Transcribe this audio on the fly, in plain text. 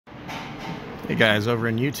Hey guys, over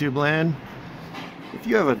in YouTube land, if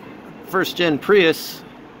you have a first-gen Prius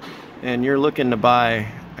and you're looking to buy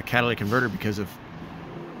a catalytic converter because of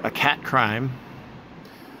a cat crime,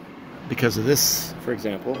 because of this, for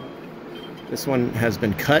example, this one has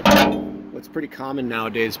been cut. What's pretty common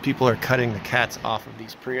nowadays, people are cutting the cats off of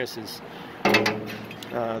these Priuses.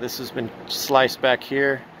 This has been sliced back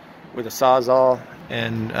here with a Sawzall,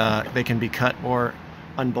 and they can be cut or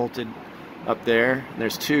unbolted up there.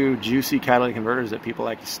 There's two juicy catalytic converters that people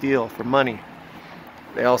like to steal for money.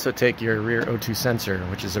 They also take your rear O2 sensor,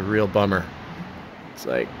 which is a real bummer. It's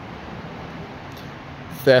like,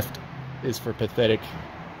 theft is for pathetic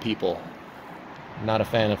people. Not a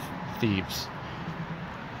fan of thieves.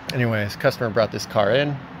 Anyways, customer brought this car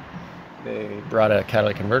in. They brought a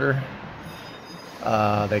catalytic converter.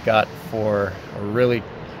 They got for a really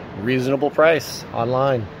reasonable price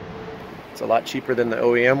online. It's a lot cheaper than the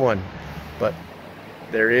OEM one, but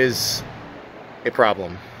there is a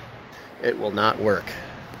problem. It will not work.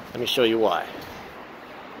 Let me show you why.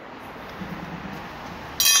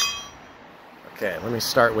 Okay, let me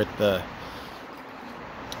start with the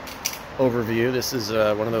overview. This is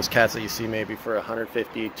one of those cats that you see maybe for $150,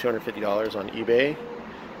 $250 on eBay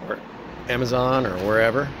or Amazon or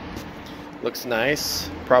wherever. Looks nice,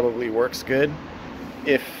 probably works good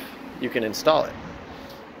if you can install it.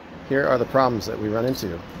 Here are the problems that we run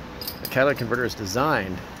into. The catalytic converter is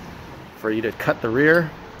designed for you to cut the rear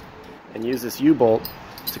and use this U-bolt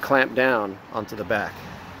to clamp down onto the back.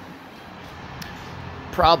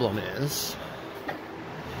 Problem is,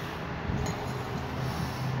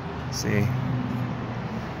 see,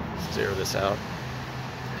 zero this out.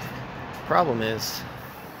 Problem is,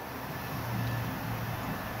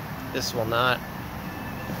 this will not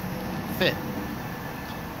fit.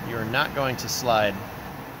 You're not going to slide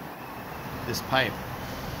this pipe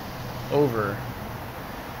over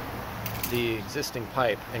the existing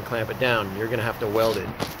pipe and clamp it down. You're gonna have to weld it.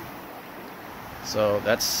 So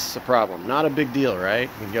that's a problem. Not a big deal, right?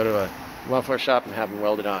 You can go to a welfare shop and have them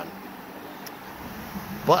welded on.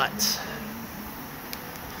 But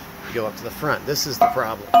you go up to the front. This is the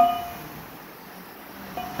problem.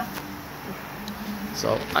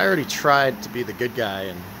 So I already tried to be the good guy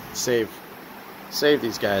and save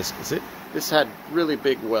these guys, because this had really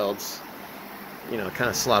big welds, you know, kind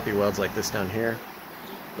of sloppy welds like this down here,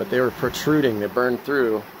 but they were protruding. They burned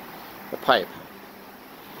through the pipe.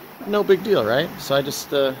 No big deal, right? So I just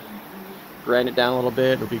grind it down a little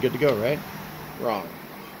bit. It'll be good to go, right? Wrong.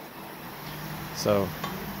 So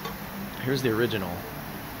here's the original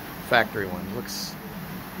factory one.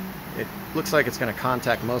 It looks like it's going to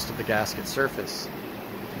contact most of the gasket surface.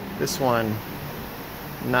 This one,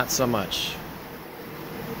 not so much.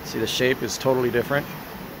 See, the shape is totally different.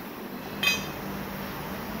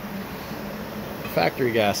 The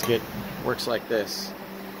factory gasket works like this,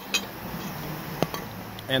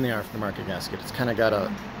 and the aftermarket gasket. It's kind of got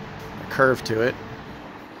a curve to it,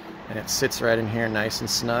 and it sits right in here nice and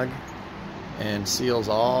snug and seals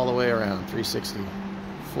all the way around, 360.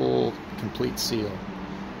 Full, complete seal.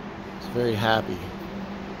 It's very happy.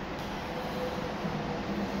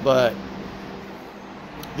 But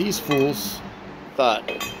these fools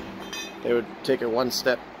thought they would take it one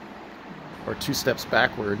step or two steps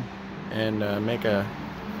backward and make a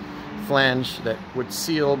flange that would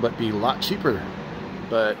seal but be a lot cheaper.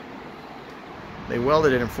 But they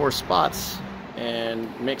welded it in 4 spots and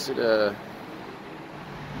makes it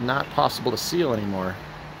not possible to seal anymore.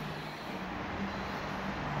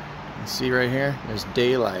 You see right here, there's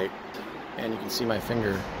daylight, and you can see my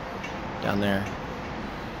finger down there.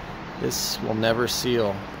 This will never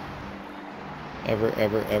seal. Ever,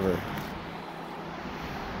 ever, ever.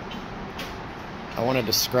 I want to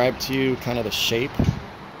describe to you kind of the shape,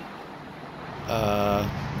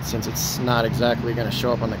 since it's not exactly going to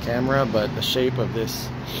show up on the camera, but the shape of this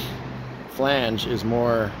flange is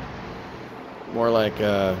more like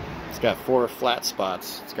it's got 4 flat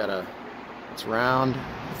spots. It's round,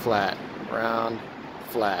 flat, round,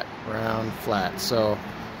 flat, round, flat. So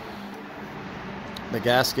the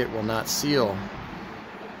gasket will not seal.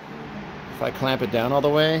 If I clamp it down all the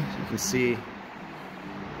way, you can see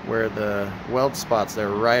where the weld spots, they're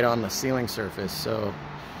right on the sealing surface. So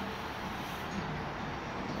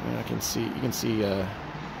you can see the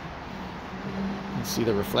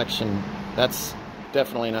reflection. That's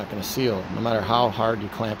definitely not going to seal, no matter how hard you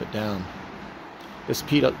clamp it down. This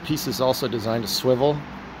piece is also designed to swivel,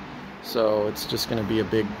 so it's just going to be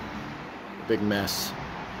a big mess.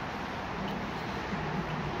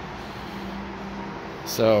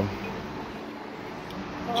 So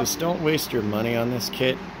just don't waste your money on this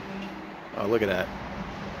kit. Oh, look at that.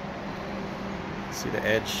 See the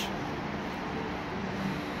edge?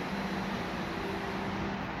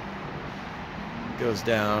 goes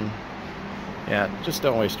down. Yeah, just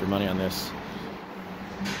don't waste your money on this.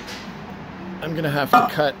 I'm gonna have to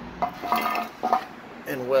cut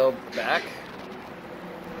and weld the back,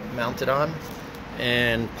 mount it on,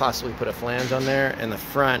 and possibly put a flange on there. And the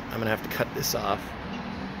front, I'm gonna have to cut this off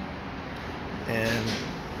and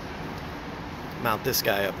mount this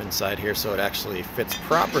guy up inside here so it actually fits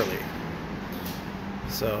properly.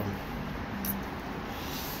 So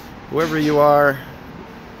whoever you are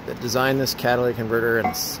that designed this catalytic converter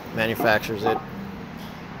and manufactures it,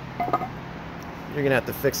 you're gonna have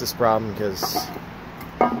to fix this problem, because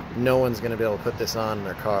no one's gonna be able to put this on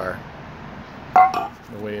their car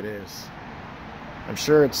the way it is. I'm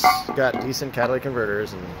sure it's got decent catalytic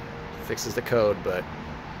converters and fixes the code, but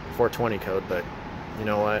 420 code, but you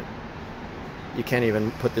know what? You can't even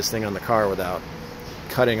put this thing on the car without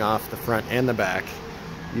cutting off the front and the back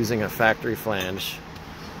using a factory flange.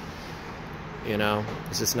 You know,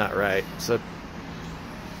 it's just not right. So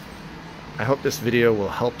I hope this video will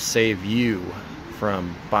help save you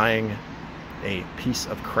from buying a piece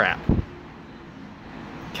of crap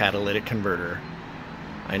catalytic converter.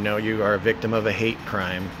 I know you are a victim of a hate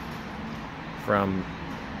crime from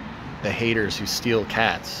the haters who steal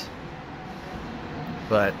cats,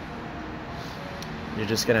 but you're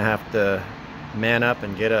just gonna have to man up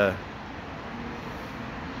and get the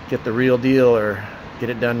real deal, or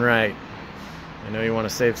get it done right. I know you want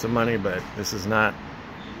to save some money, but this is not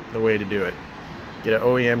the way to do it. Get an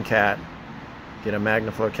OEM cat, get a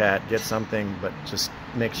MagnaFlow cat, get something, but just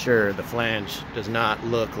make sure the flange does not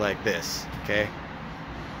look like this, okay?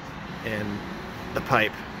 And the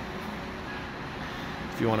pipe,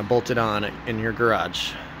 if you want to bolt it on in your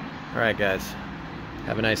garage. Alright guys,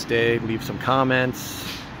 have a nice day. Leave some comments.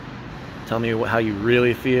 Tell me how you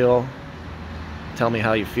really feel. Tell me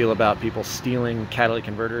how you feel about people stealing catalytic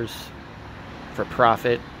converters for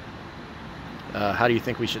profit. How do you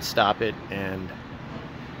think we should stop it? And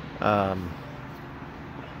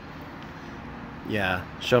yeah,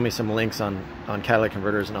 show me some links on catalytic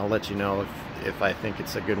converters, and I'll let you know if I think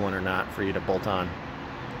it's a good one or not for you to bolt on.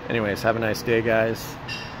 Anyways, have a nice day guys,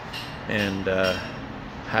 and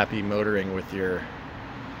happy motoring with your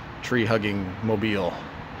tree-hugging mobile.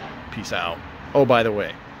 Peace out. Oh, by the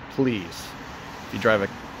way, please, if you drive a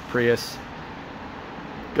Prius,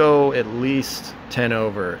 go at least 10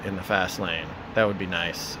 over in the fast lane. That would be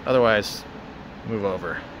nice. Otherwise, move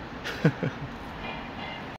over.